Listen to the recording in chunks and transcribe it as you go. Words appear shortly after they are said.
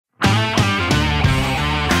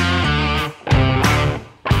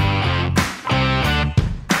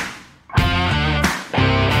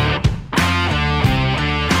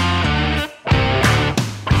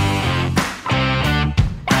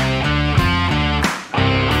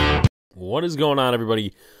What is going on,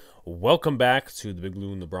 everybody? Welcome back to the Big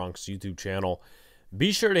Blue in the Bronx YouTube channel.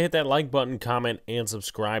 Be sure to hit that like button, comment, and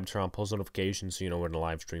subscribe. Turn on post notifications so you know when the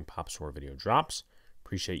live stream pops or a video drops.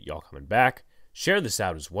 Appreciate y'all coming back. Share this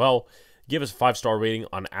out as well. Give us a 5-star rating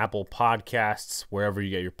on Apple Podcasts, wherever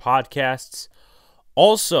you get your podcasts.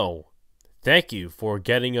 Also, thank you for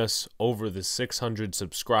getting us over the 600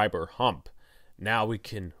 subscriber hump. Now we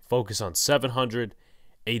can focus on 700,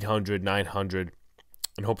 800, 900,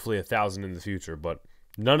 and hopefully 1,000 in the future. But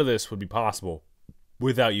none of this would be possible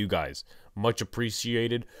without you guys. Much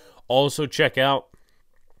appreciated. Also, check out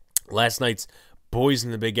last night's Boys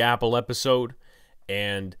in the Big Apple episode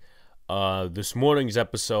and this morning's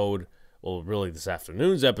episode, well, really this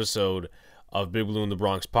afternoon's episode of Big Blue in the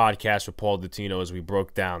Bronx podcast with Paul Dottino as we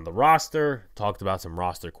broke down the roster, talked about some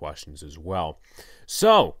roster questions as well.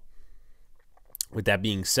 So, with that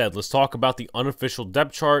being said, let's talk about the unofficial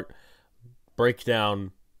depth chart,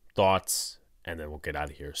 breakdown, thoughts, and then we'll get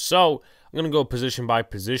out of here. So, I'm going to go position by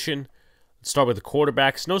position. Let's start with the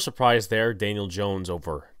quarterbacks. No surprise there. Daniel Jones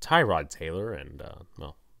over Tyrod Taylor. And,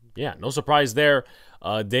 well, yeah, no surprise there.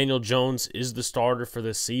 Daniel Jones is the starter for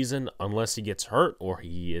this season unless he gets hurt or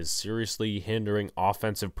he is seriously hindering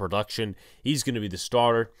offensive production. He's going to be the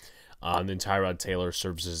starter. And then Tyrod Taylor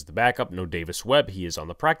serves as the backup. No Davis Webb. He is on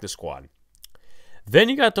the practice squad. Then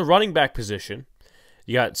you got the running back position.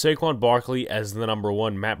 You got Saquon Barkley as the number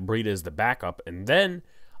one, Matt Breida as the backup, and then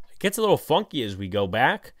it gets a little funky as we go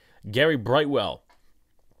back. Gary Brightwell,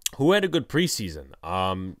 who had a good preseason,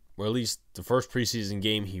 or at least the first preseason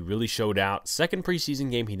game he really showed out. Second preseason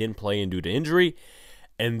game he didn't play in due to injury,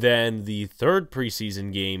 and then the third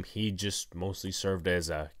preseason game he just mostly served as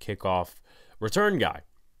a kickoff return guy.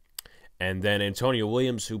 And then Antonio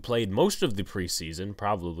Williams, who played most of the preseason,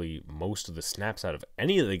 probably most of the snaps out of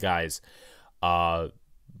any of the guys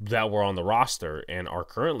that were on the roster and are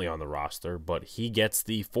currently on the roster, but he gets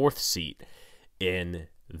the fourth seat in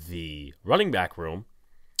the running back room,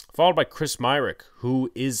 followed by Chris Myrick,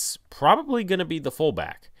 who is probably going to be the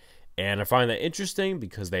fullback. And I find that interesting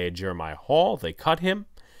because they had Jeremiah Hall, they cut him,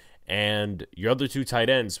 and your other two tight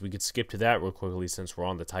ends, we could skip to that real quickly since we're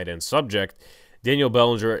on the tight end subject, Daniel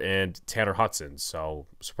Bellinger and Tanner Hudson. So,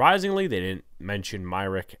 surprisingly, they didn't mention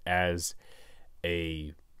Myrick as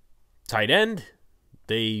a tight end.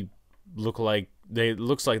 Looks like they're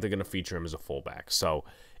going to feature him as a fullback. So,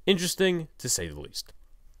 interesting to say the least.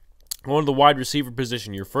 On the wide receiver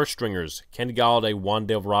position, your first stringers, Kenny Golladay,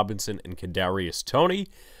 Wan'Dale Robinson, and Kadarius Toney.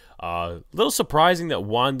 A little surprising that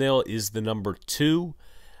Wan'Dale is the number 2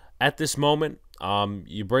 at this moment.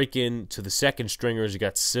 You break into the second stringers. You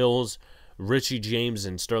got Sills, Richie James,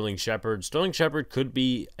 and Sterling Shepard. Sterling Shepard could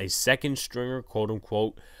be a second stringer,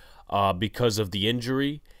 quote-unquote, because of the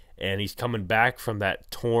injury. And he's coming back from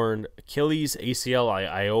that torn Achilles, ACL.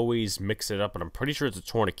 I always mix it up, but I'm pretty sure it's a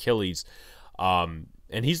torn Achilles. And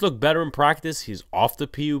he's looked better in practice. He's off the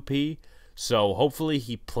PUP. So hopefully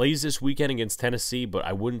he plays this weekend against Tennessee, but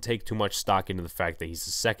I wouldn't take too much stock into the fact that he's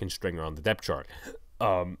the second stringer on the depth chart.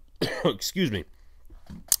 Excuse me.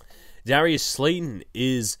 Darius Slayton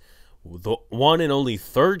is the one and only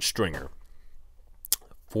third stringer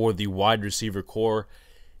for the wide receiver core.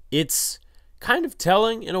 It's kind of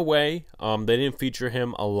telling in a way. They didn't feature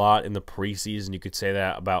him a lot in the preseason. You could say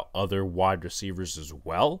that about other wide receivers as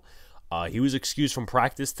well. He was excused from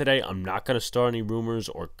practice today. I'm not going to start any rumors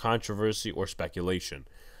or controversy or speculation.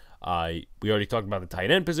 We already talked about the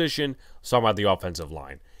tight end position. Let's talk about the offensive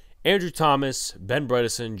line. Andrew Thomas, Ben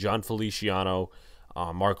Bredesen, John Feliciano,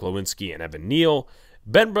 Mark Lewinsky, and Evan Neal.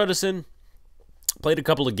 Ben Bredesen played a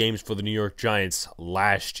couple of games for the New York Giants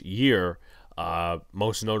last year,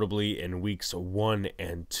 most notably in weeks 1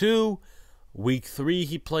 and 2. Week 3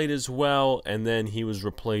 he played as well, and then he was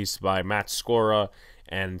replaced by Matt Skora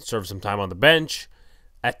and served some time on the bench.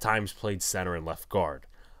 At times played center and left guard.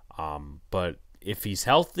 But if he's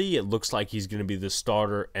healthy, it looks like he's going to be the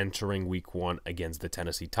starter entering week 1 against the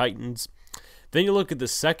Tennessee Titans. Then you look at the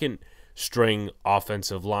second string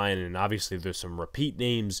offensive line, and obviously there's some repeat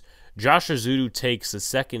names. Josh Azudu takes the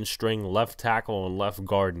second string left tackle and left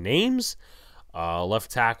guard names.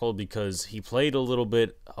 Left tackle because he played a little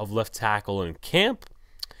bit of left tackle in camp,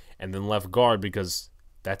 and then left guard because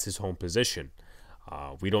that's his home position.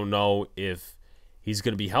 We don't know if he's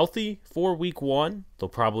going to be healthy for week 1. They'll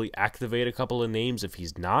probably activate a couple of names if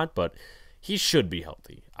he's not, but he should be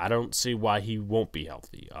healthy. I don't see why he won't be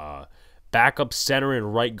healthy. Backup center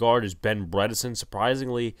and right guard is Ben Bredesen.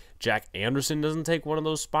 Surprisingly, Jack Anderson doesn't take one of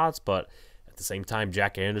those spots, but at the same time,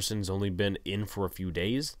 Jack Anderson's only been in for a few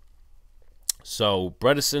days. So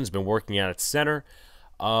Bredesen's been working out at center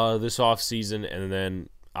this offseason, and then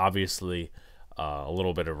obviously a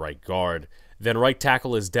little bit of right guard. Then right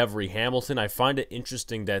tackle is Devery Hamilton. I find it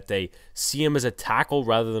interesting that they see him as a tackle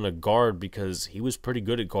rather than a guard because he was pretty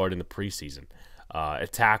good at guard in the preseason.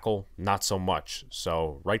 At tackle, not so much.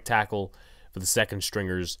 So right tackle for the second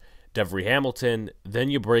stringers, Devery Hamilton.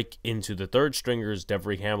 Then you break into the third stringers.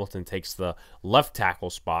 Devery Hamilton takes the left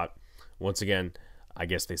tackle spot. Once again, I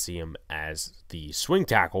guess they see him as the swing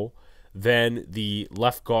tackle. Then the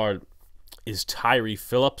left guard is Tyree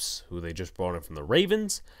Phillips, who they just brought in from the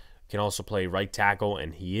Ravens. Can also play right tackle,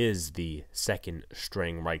 and he is the second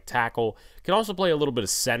string right tackle. Can also play a little bit of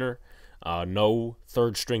center. No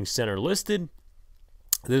third string center listed.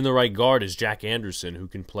 Then the right guard is Jack Anderson, who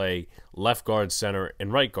can play left guard, center,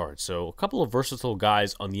 and right guard. So a couple of versatile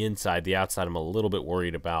guys on the inside. The outside I'm a little bit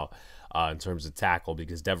worried about in terms of tackle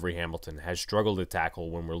because Devery Hamilton has struggled to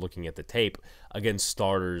tackle when we're looking at the tape against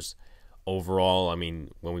starters. Overall, I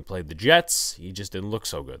mean, when we played the Jets, he just didn't look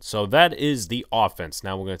so good. So that is the offense.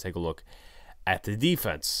 Now we're going to take a look at the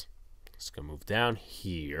defense. Let's go move down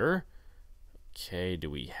here. Okay, do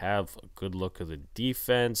we have a good look at the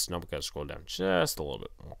defense? No, we've got to scroll down just a little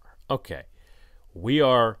bit more. Okay, we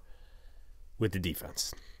are with the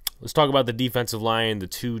defense. Let's talk about the defensive line, the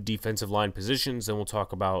two defensive line positions, and we'll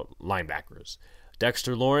talk about linebackers.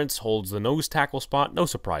 Dexter Lawrence holds the nose tackle spot. No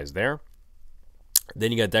surprise there.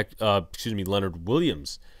 Then you got Leonard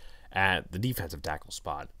Williams at the defensive tackle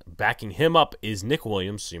spot. Backing him up is Nick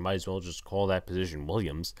Williams, so you might as well just call that position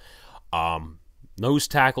Williams. Nose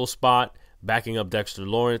tackle spot, backing up Dexter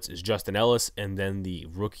Lawrence is Justin Ellis, and then the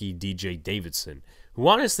rookie DJ Davidson, who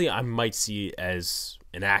honestly I might see as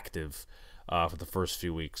inactive for the first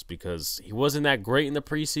few weeks because he wasn't that great in the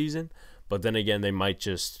preseason, but then again, they might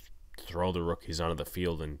just throw the rookies onto the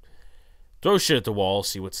field and throw shit at the wall,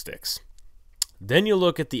 see what sticks. Then you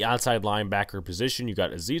look at the outside linebacker position. You got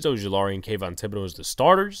Azeez Ojulari and Kayvon Thibodeau as the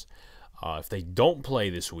starters. If they don't play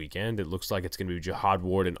this weekend, it looks like it's going to be Jihad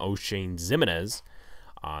Ward and O'Shane Ximenez.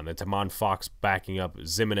 Then Tamon Fox backing up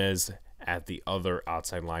Ximenez at the other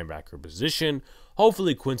outside linebacker position.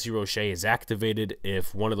 Hopefully Quincy Roche is activated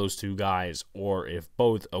if one of those two guys or if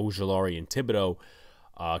both Ojulari and Thibodeau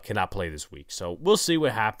cannot play this week. So we'll see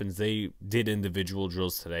what happens. They did individual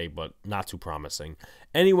drills today, but not too promising.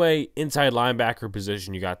 Anyway, inside linebacker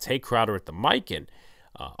position, you got Tay Crowder at the mic and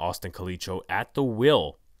Austin Calitro at the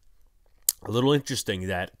will. A little interesting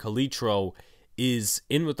that Calitro is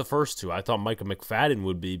in with the first two. I thought Micah McFadden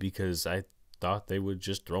would be because I thought they would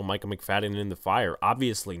just throw Micah McFadden in the fire.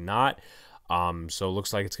 Obviously not. So it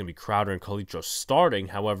looks like it's going to be Crowder and Calitro starting.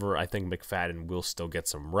 However, I think McFadden will still get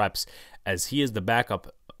some reps as he is the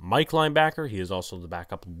backup Mike linebacker. He is also the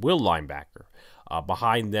backup Will linebacker.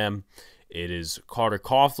 Behind them, it is Carter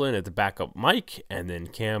Coughlin at the backup Mike and then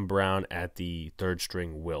Cam Brown at the third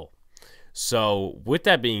string Will. So with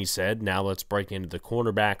that being said, now let's break into the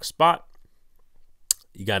cornerback spot.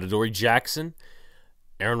 You got Adoree Jackson.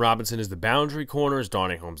 Aaron Robinson is the boundary corners.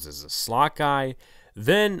 Darnay Holmes is the slot guy.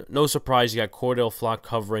 Then, no surprise, you got Cordell Flock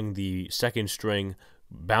covering the second string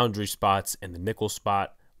boundary spots and the nickel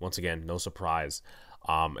spot. Once again, no surprise.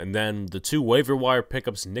 And then the two waiver wire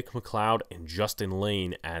pickups, Nick McLeod and Justin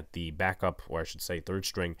Lane at the backup, or I should say third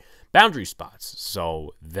string, boundary spots.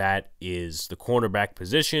 So that is the cornerback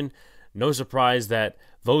position. No surprise that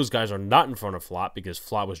those guys are not in front of Flott because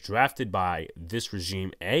Flott was drafted by this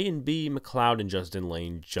regime. A and B, McLeod and Justin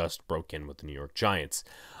Lane just broke in with the New York Giants.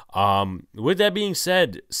 With that being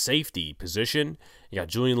said, safety position, you got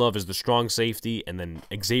Julian Love as the strong safety and then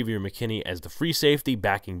Xavier McKinney as the free safety.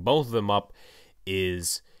 Backing both of them up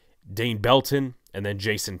is Dane Belton and then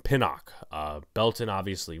Jason Pinnock. Belton,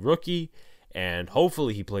 obviously rookie, and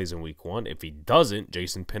hopefully he plays in week 1. If he doesn't,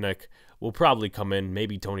 Jason Pinnock will probably come in.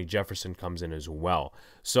 Maybe Tony Jefferson comes in as well.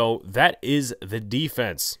 So that is the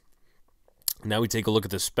defense. Now we take a look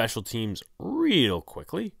at the special teams real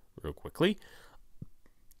quickly.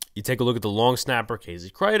 You take a look at the long snapper, Casey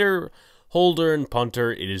Kreider, holder, and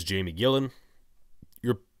punter. It is Jamie Gillen.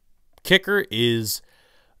 Your kicker is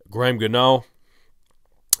Graham Gano.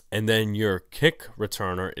 And then your kick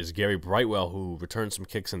returner is Gary Brightwell, who returned some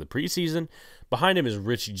kicks in the preseason. Behind him is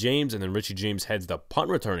Richie James, and then Richie James heads the punt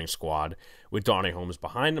returning squad with Darnay Holmes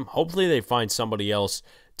behind him. Hopefully they find somebody else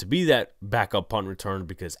to be that backup punt return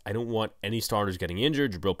because I don't want any starters getting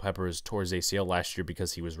injured. Jabril Peppers tore his ACL last year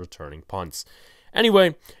because he was returning punts.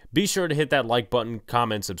 Anyway, be sure to hit that like button,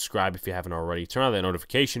 comment, subscribe if you haven't already. Turn on that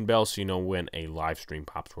notification bell so you know when a live stream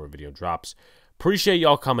Pops War video drops. Appreciate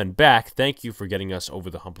y'all coming back. Thank you for getting us over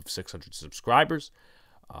the hump of 600 subscribers.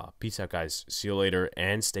 Peace out, guys. See you later,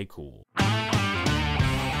 and stay cool.